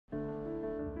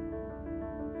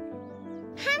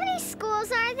How many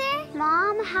schools are there?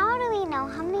 Mom, how do we know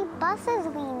how many buses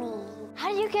we need? How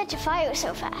did you get to Fire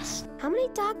so fast? How many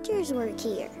doctors work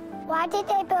here? Why did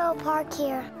they build a park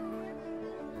here?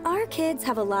 Our kids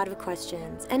have a lot of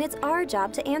questions, and it's our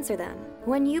job to answer them.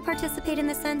 When you participate in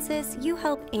the census, you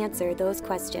help answer those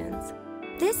questions.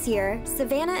 This year,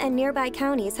 Savannah and nearby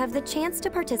counties have the chance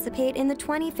to participate in the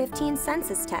 2015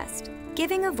 Census Test,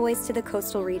 giving a voice to the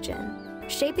coastal region,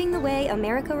 shaping the way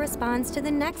America responds to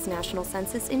the next national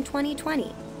census in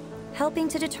 2020, helping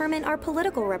to determine our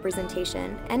political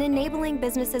representation and enabling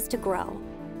businesses to grow,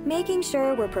 making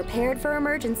sure we're prepared for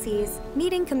emergencies,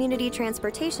 meeting community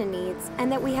transportation needs,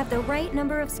 and that we have the right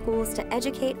number of schools to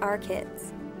educate our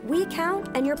kids. We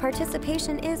count, and your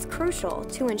participation is crucial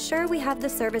to ensure we have the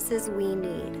services we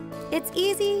need. It's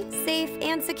easy, safe,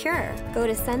 and secure. Go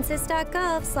to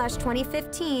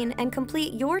census.gov/2015 and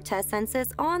complete your test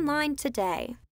census online today.